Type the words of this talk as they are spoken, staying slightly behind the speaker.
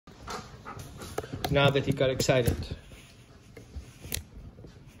now that he got excited.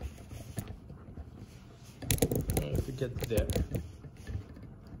 If we get there.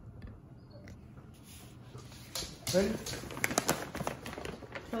 Ready?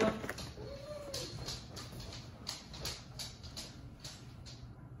 Hello.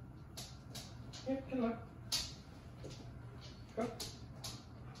 Yeah, come on. Go.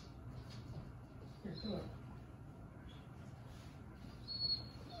 Here, come on.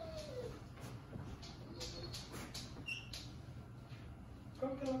 Go,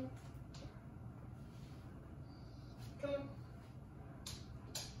 come on. Come on.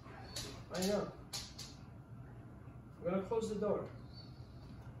 I know. I'm gonna close the door.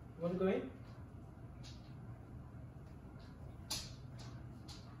 You wanna go in?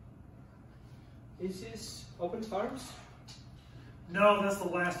 Is this open farms? No, that's the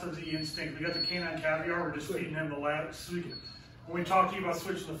last of the instinct. We got the canine caviar. We're just feeding him the last. When we talked to you about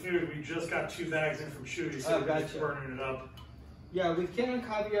switching the food, we just got 2 bags in from Shooty, so we're just burning it up. Yeah, with canine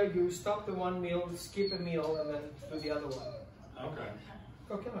caviar, you stop the one meal, skip a meal, and then do the other one. Okay.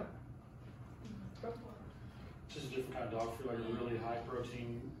 Go, come on. Go. Just a different kind of dog food, like a really high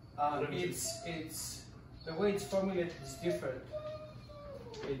protein. It's the way it's formulated is different.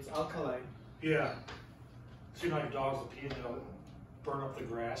 It's alkaline. Yeah. So you know, like dogs will pee and they'll burn up the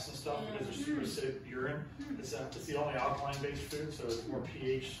grass and stuff because there's super acidic urine. It's the only alkaline-based food, so it's more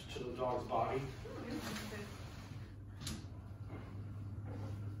pH to the dog's body.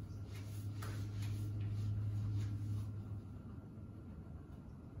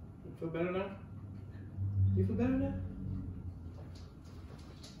 You feel better now? You feel better now?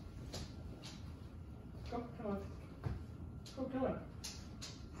 Go, come on. Go, come on.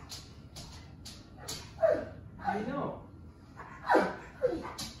 I know.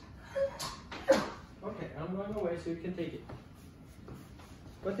 Okay, I'm going away so you can take it.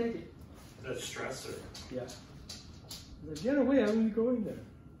 Go take it. Is that stress or? Yeah. Get away, I'm going there.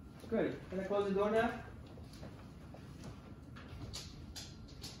 Good. Can I close the door now?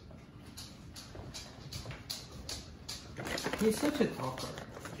 He's such a talker.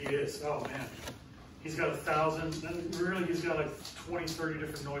 He is. Oh man. He's got 1,000, and really he's got like 20, 30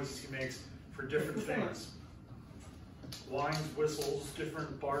 different noises he makes for different things. Whines, whistles,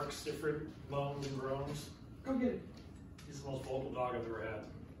 different barks, different moans and groans. Go get it. He's the most vocal dog I've ever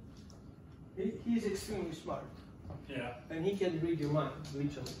had. He's extremely smart. Yeah. And he can read your mind,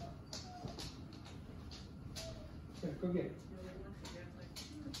 literally. Here, go get it.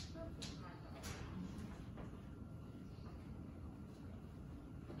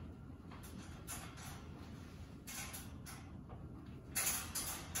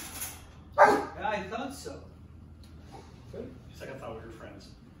 Yeah, I thought so. Good. He's like, I thought we were friends.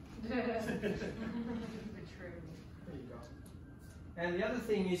 There you go. And the other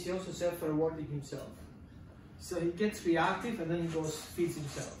thing is he also self-rewarding himself. So he gets reactive and then he goes feeds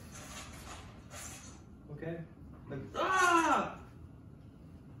himself. Okay? Like, ah!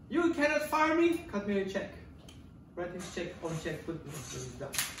 You cannot fire me? Cut me a check. Write this check on check, put me when he's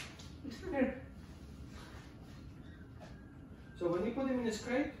done. Here. So when you put him in a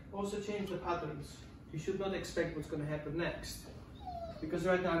crate, also change the patterns. You should not expect what's going to happen next. Because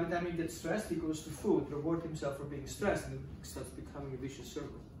right now, every time he gets stressed, he goes to food, reward himself for being stressed, and it starts becoming a vicious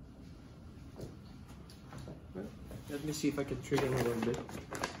circle. Let me see if I can trigger him a little bit.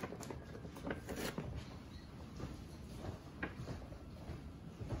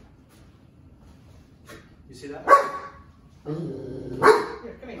 You see that?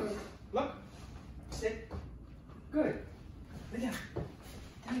 Here, come here. Look. Sit. Good. Lay down.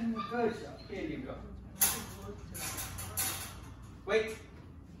 Good job. Here you go. Wait.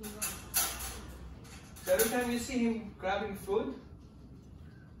 So every time you see him grabbing food,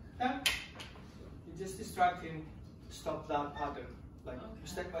 yeah, you just distract him, stop that pattern, like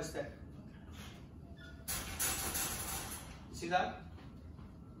step by step. You see that?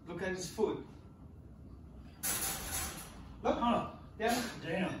 Look at his food. Look. Huh. Yeah.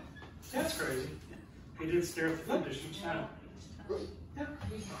 Damn. That's crazy. He did stare at the food dish each time. Yeah.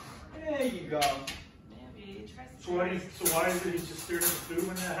 There you go. So why is it he's just staring at the food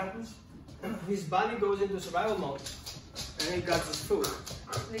when that happens? His body goes into survival mode, and he got his food.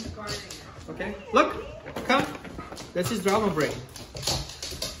 Okay, look, come. That's his drama brain.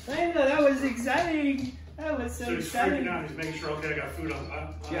 I know, that was exciting. That was so he's exciting. freaking out. He's making sure, okay, I got food on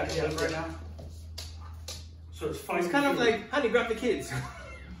right now. So it's fighting. It's kind of like, honey, grab the kids.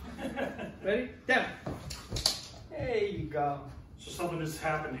 Ready? Down. There you go. So something just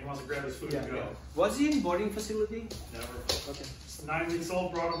happened. He wants to grab his food and go. Yeah. Was he in boarding facility? Never. Okay. He's 9 weeks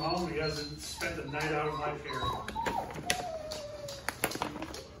old, brought him home. He hasn't spent a night out of life here.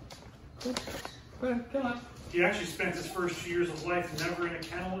 Come on. He actually spent his first few years of life never in a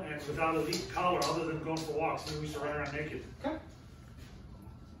kennel and without a lead collar other than going for walks. He used to run around naked. Come.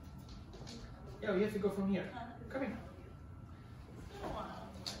 Yeah, we have to go from here. Come here.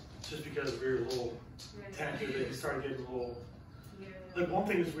 Just because we were a little tentative, that he started getting a little. Like one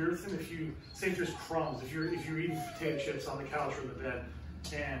thing is weird thing, if you say there's crumbs, if you're eating potato chips on the couch or the bed,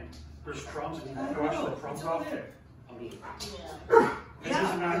 and there's crumbs and you brush the crumbs off, it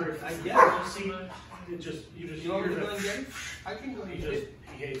doesn't matter if I it's get you just You hear want me to that. go and get it? I can go and get it.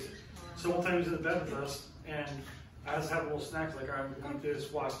 He hates it. So one time he was in the bed with us, and I was having a little snack, like, all right, I'm going to eat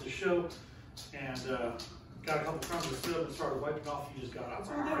this, watch this show, and got a couple crumbs and stood up and started wiping off. He just got out.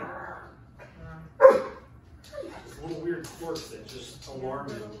 This little weird quirks that just alarm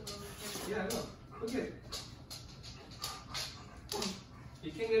him. Yeah, I know. Go get it.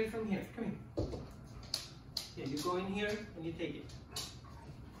 You can get it from here. Come here. Yeah, you go in here and you take it.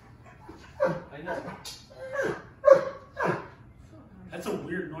 I know. That's a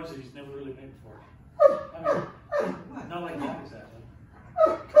weird noise that he's never really made before. I mean, not like that exactly.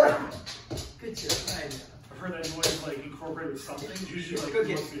 Good job. I know. I've heard that noise like incorporated with something. It's usually like Go it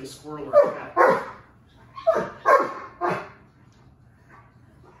get must be a squirrel or a cat.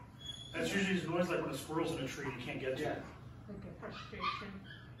 That's usually his noise like when a squirrel's in a tree and you can't get to it. Like a frustration.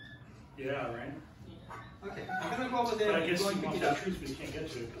 Yeah, right? Okay, I'm gonna go over there But I and guess go he and pick wants it up. that trees, but he can't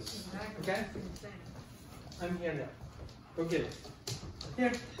get to it. Cause Okay? I'm here now. Go get it.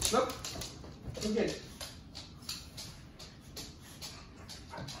 Here. Look. Go get it.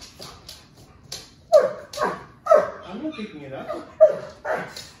 I'm not picking it up.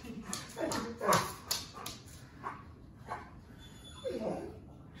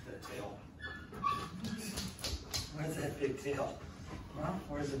 that tail. Where's that big tail? Huh?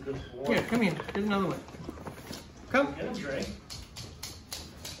 Where's the good boy? Here, come here. There's another one. Come. Get him, Dre.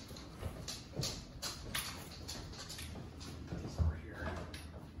 He's over here.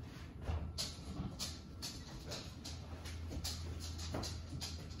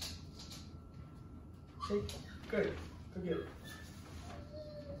 Take. Good. Go get it.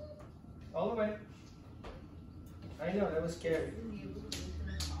 All the way. I know, that was scary.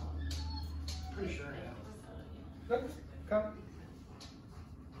 Pretty sure, yeah. Look. Come.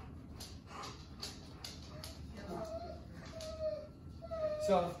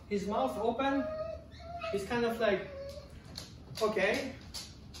 So his mouth open, he's kind of like, okay.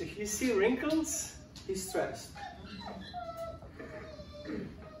 If you see wrinkles, he's stressed.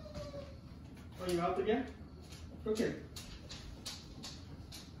 Are you out again? Okay.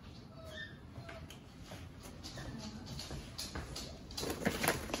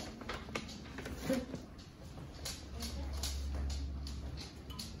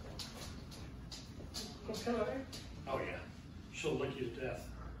 Come on. Oh, yeah. She'll lick you to death.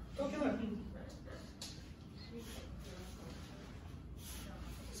 Go, come on.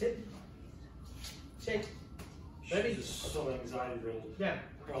 Sit. Shake. Ready? She's just so anxiety-riddled. Yeah.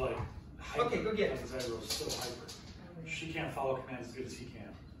 Or like, hyper. Okay, go get it. Anxiety-riddled, so hyper. She can't follow commands as good as he can.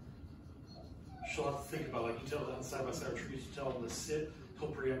 She'll have to think about, like, you tell them side by side trees, you tell him to sit, he'll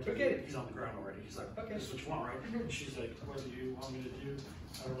preempt it. Okay. He's on the ground already. He's like, Okay. this is what you want, right? And she's like, what do you want me to do?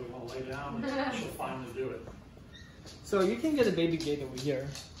 I don't really want to lay down. And she'll finally do it. So you can get a baby gate over here.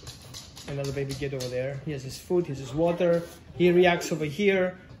 Another baby gate over there. He has his food, he has his water. He reacts over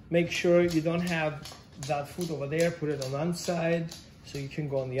here. Make sure you don't have that food over there. Put it on one side so you can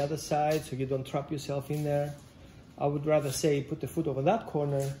go on the other side so you don't trap yourself in there. I would rather say put the food over that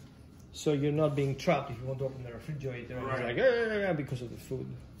corner so you're not being trapped if you want to open the refrigerator and Right. it's like because of the food.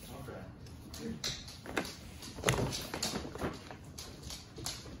 Okay.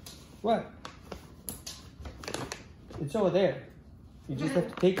 What? It's over there. You just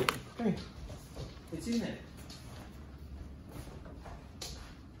have to take it. Come here. It's in there.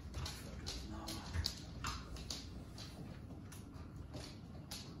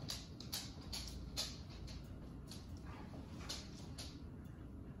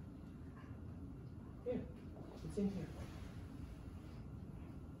 Here. It's in here.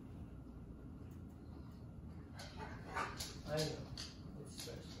 I know. It's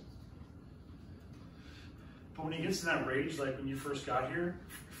stressful. But when he gets in that rage, like when you first got here,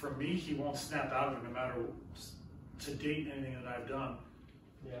 from me, he won't snap out of it no matter, to date, anything that I've done.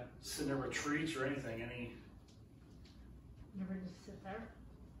 Yeah. Sitting there with treats or anything, and he Never just sit there?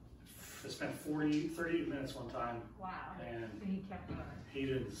 spent 38 minutes one time, Wow. and he kept going. he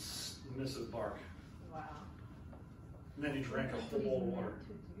didn't miss a bark. Wow. And then he drank a whole bowl of water.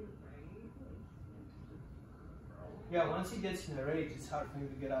 Yeah, once he gets in a rage, it's hard for him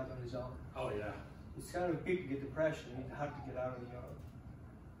to get out on his own. Oh yeah. It's kind of big to get depression. It's hard to get out on your own.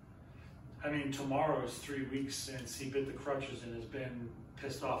 I mean, tomorrow is 3 weeks since he bit the crutches and has been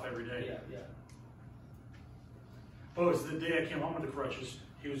pissed off every day. Yeah, yeah. Oh, it's the day I came home with the crutches.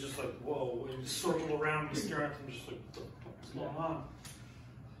 He was just like, whoa, and just circled around me, staring at them, just like, what's going on?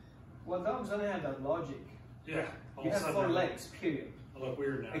 Well, dogs don't have that logic. Yeah. All You of a have sudden, 4 legs, period. I look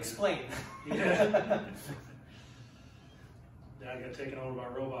weird now. Explain. Yeah. Yeah, I got taken over by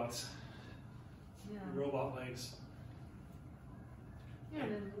robots. Yeah. Robot legs. Yeah,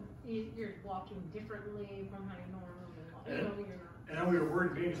 and then you're walking differently from how you normally walk. You know, you're not. And then we were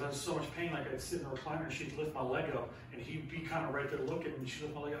worried because I was in so much pain, like I'd sit in the recliner and she'd lift my leg up and he'd be kind of right there looking and she'd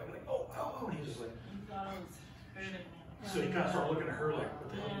lift my leg up, I'd be like, oh, oh, oh, and he was just like, so he kind of started looking at her like, what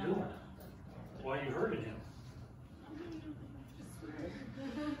the hell are you doing? Why are you hurting him?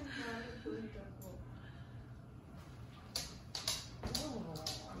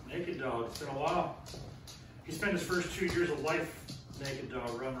 Naked dog, it's been a while. He spent his first 2 years of life naked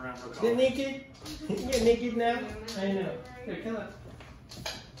dog running around no collar. You're naked? You're naked now? I know. Here, come on.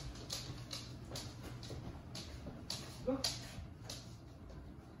 Go.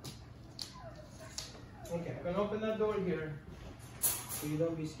 Okay, I'm gonna open that door here. So you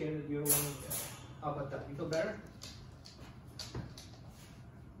don't be scared that you're one. How about that? You feel better?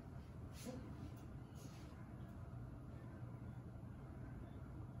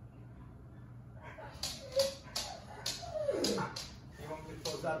 You want me to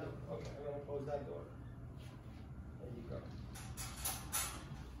close that door? Okay, I'm gonna close that door. There you go.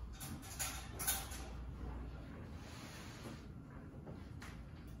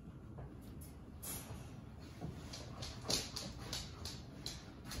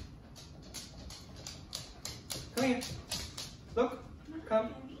 Come here. Look. Come.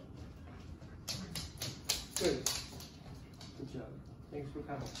 Good. Good job. Thanks for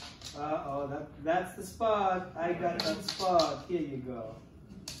coming. Uh-oh, that's the spot. I got that spot. Here you go.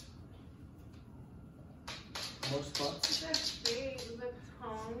 More spots? That's big, the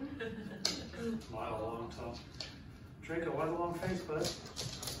tongue. Mile long tongue. Draco, why the long face, bud?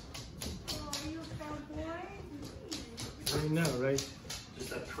 Oh, are you a fat boy? I know, right? Just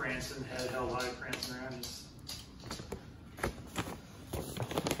that prancing, head held high, prancing around. Just